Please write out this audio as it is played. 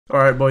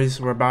Alright boys,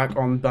 we're back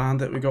on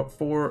Bandit. We got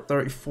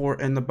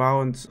 434 in the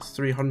balance,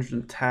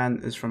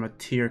 310 is from a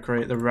tier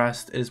crate, the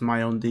rest is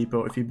my own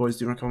depot. If you boys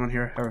do want to come in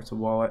here, head to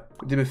wallet.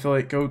 Redeem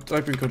affiliate code,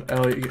 type in code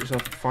Elliot, you get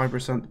yourself a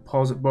 5%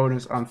 deposit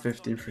bonus and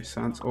 15 free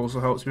cents. Also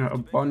helps me out a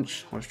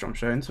bunch. Let's jump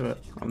straight into it.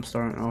 I'm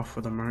starting off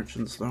with the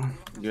merchants though.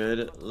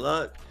 Good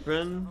luck,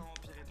 friend.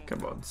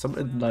 Come on,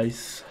 something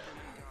nice.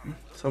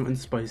 Something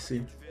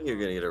spicy. You're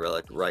gonna get a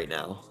relic right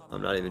now.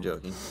 I'm not even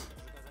joking.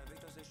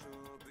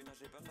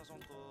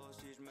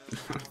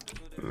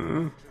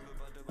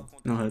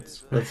 No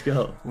hits. Let's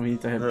go. We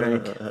need to hit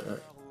big.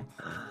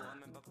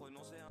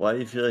 Why do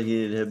you feel like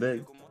you need to hit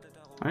big?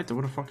 I need to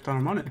win a fuck ton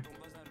of money.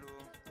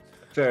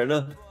 Fair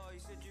enough.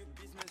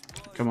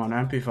 Come on,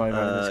 MP5 out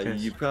of this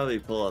case. You probably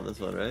pull on this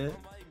one, right?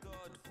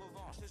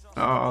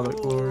 Oh, the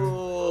glory.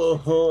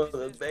 Oh,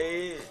 the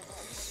bait.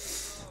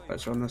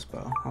 Let's run this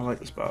spell. I like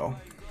the spell.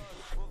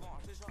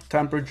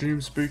 Temper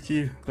Dream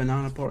Spooky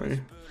Banana Party.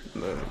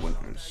 The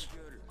winners.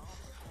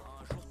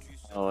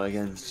 Oh,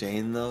 against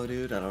Jane though,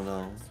 dude? I don't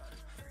know.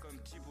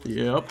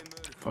 Yep.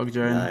 Fuck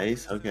Jane.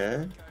 Nice,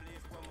 okay.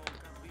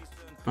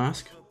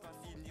 Mask?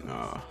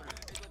 Ah.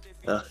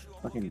 Ugh,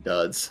 fucking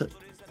duds.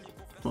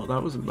 Well,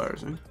 that was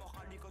embarrassing.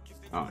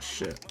 Oh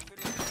shit.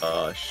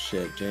 Oh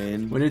shit,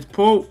 Jane. We need to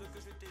pull.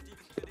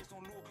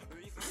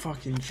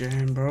 Fucking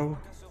Jane, bro.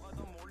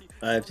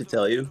 I have to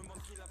tell you.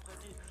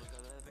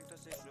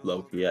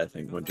 Loki, I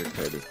think Winter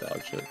Crate is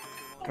dog shit.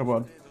 Come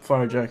on.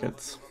 Fire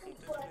jackets.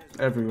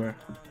 Everywhere.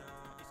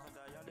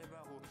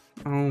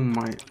 Oh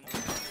my.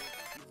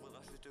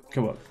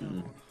 Come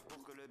on.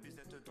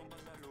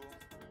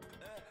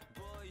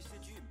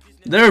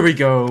 There we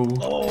go.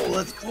 Oh,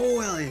 let's go,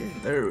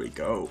 Elliot. There we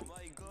go.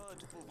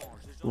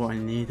 What I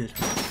needed.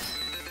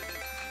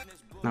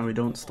 Now we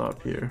don't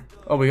stop here.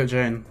 Oh, we got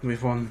Jane.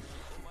 We've won.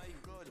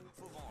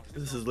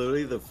 This is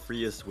literally the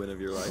freest win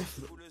of your life.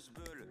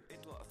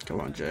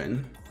 Come on,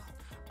 Jane.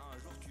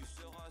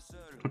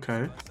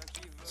 Okay.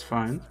 It's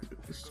fine.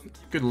 It's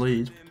a good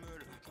lead.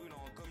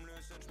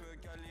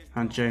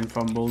 And Jane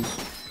fumbles.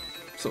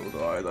 So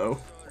do I, though.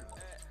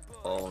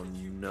 Oh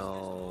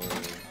no.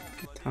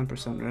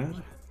 10%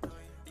 red.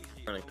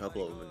 Run a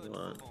couple of them if you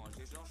want.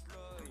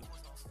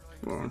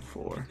 We're on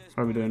 4.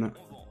 How are we doing it?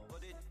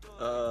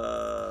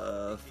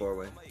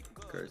 4-way.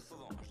 Curse.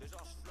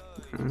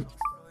 Alright.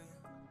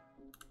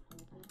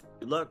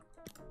 Good luck.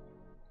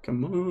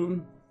 Come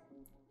on.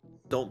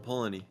 Don't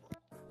pull any.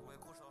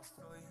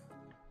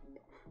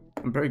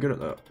 I'm very good at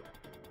that.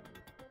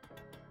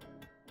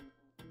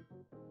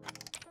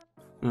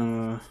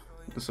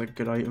 It's a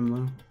good item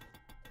though.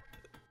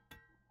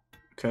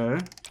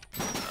 Okay.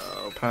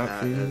 Oh,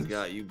 Pat has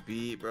got you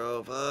beat,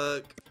 bro.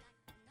 Fuck.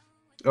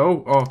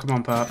 Oh, come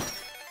on, Pat.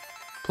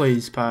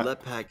 Please, Pat.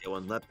 Let Pat get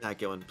one. Let Pat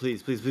get one.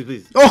 Please, please, please,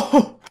 please.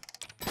 Oh!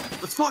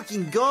 Let's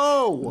fucking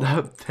go!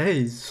 That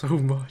pays so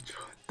much.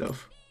 What the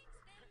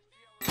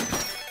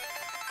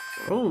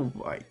Oh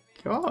my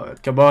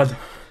god. Come on.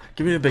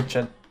 Give me a big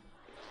chin.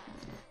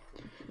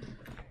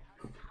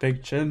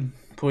 Big chin,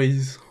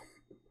 please.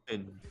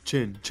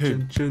 Chin.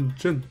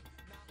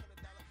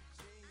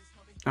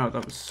 Oh,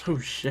 that was so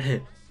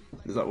shit.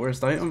 Is that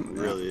worst item?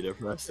 Really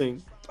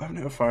depressing. I haven't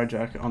had a fire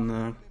jacket on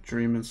the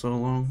dream in so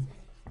long.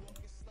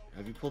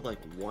 Have you pulled like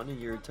one in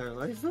your entire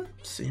life?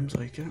 Seems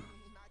like it.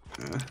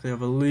 They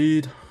have a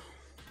lead.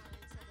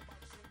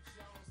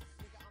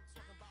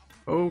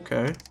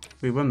 Okay.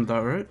 We win that,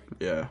 right?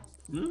 Yeah.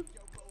 Hmm?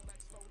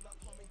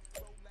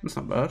 That's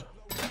not bad.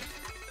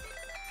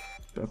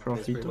 Bit of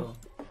profito.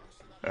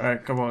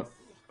 Alright, come on.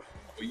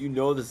 Well, you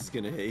know this is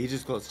gonna hit. He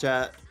just closed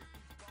chat.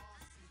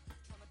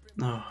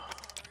 No.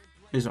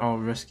 These are all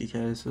risky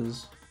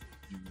cases.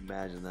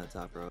 Imagine that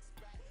top row.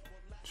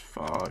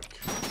 Fuck.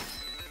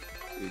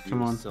 Dude,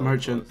 Come on, so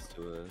merchant. close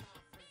to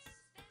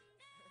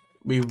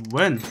We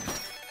win.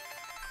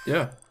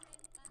 Yeah.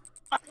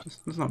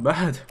 That's not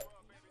bad.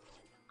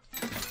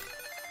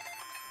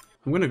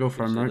 I'm gonna go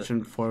for a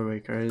merchant 4-way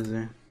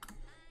crazy.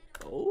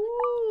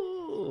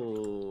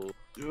 Oh.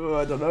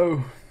 I don't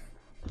know.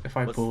 If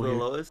I What's pull the here.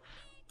 lowest?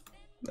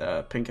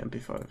 Pink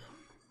MP5.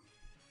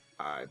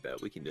 I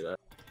bet we can do that.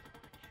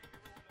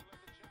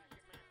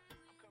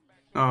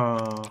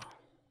 Oh.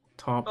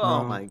 Top Oh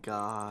row. my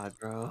god,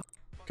 bro.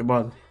 Come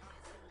on.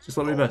 Just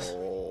let me miss.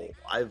 Oh,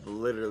 I've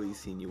literally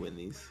seen you win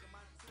these.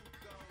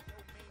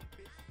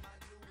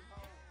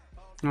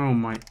 Oh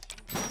my.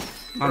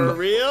 For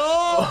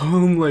real?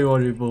 Only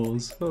one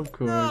balls, of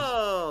course.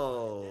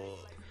 No.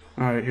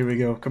 Alright, here we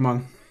go. Come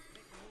on.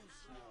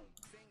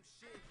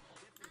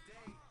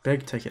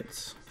 Big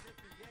tickets.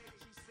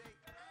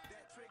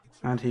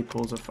 And he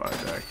pulls a fire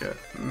jacket.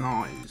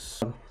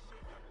 Nice.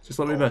 Just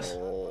let me miss.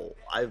 Oh,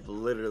 I've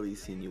literally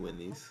seen you win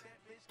these.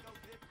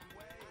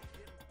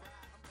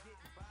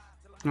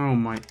 Oh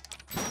my.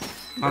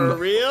 For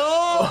real?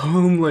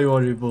 Only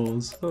one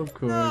balls, of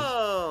course.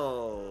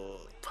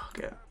 No. Fuck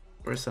it.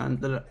 We're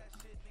sending it.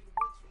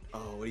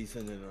 Oh, what are you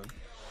sending on?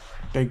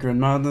 Big grin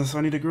madness.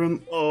 I need a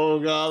grin. Oh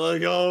god, let's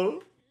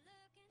go.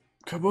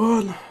 Come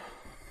on.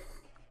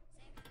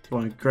 Come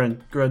on,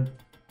 grin.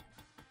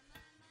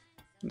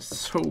 It's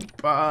so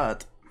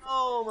bad.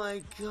 Oh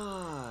my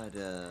god.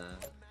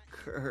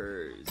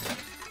 Curse.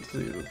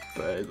 Zero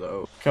pay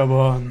though. Come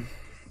on.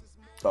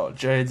 Oh,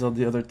 Jade's on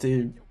the other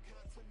team.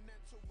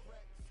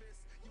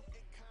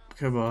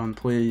 Come on,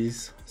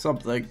 please.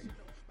 Something.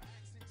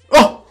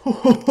 Oh!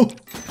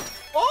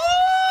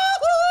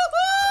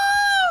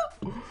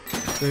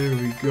 There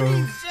we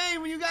go.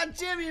 Shame when you got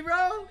Jimmy,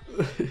 bro.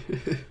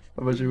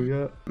 How much do we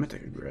got? I'm gonna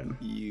take a grin.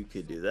 You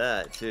could do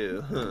that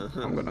too.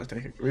 I'm gonna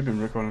take it. We've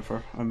been recording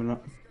for a minute.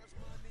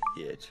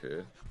 Yeah,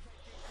 true.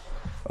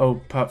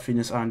 Oh, Pat,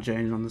 Phoenix, and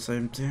Jane on the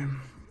same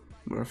team.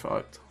 We're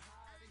fucked.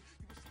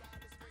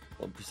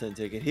 1%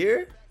 ticket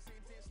here.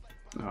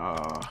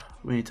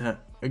 We need to hit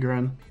a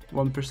grin.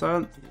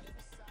 1%.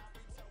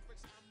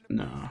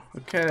 No.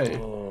 Okay.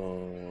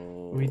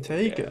 Oh, We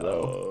take it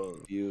though.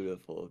 Oh,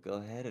 beautiful. Go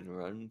ahead and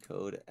run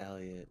code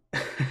Elliot.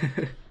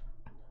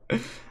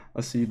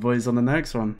 I'll see you boys on the next one.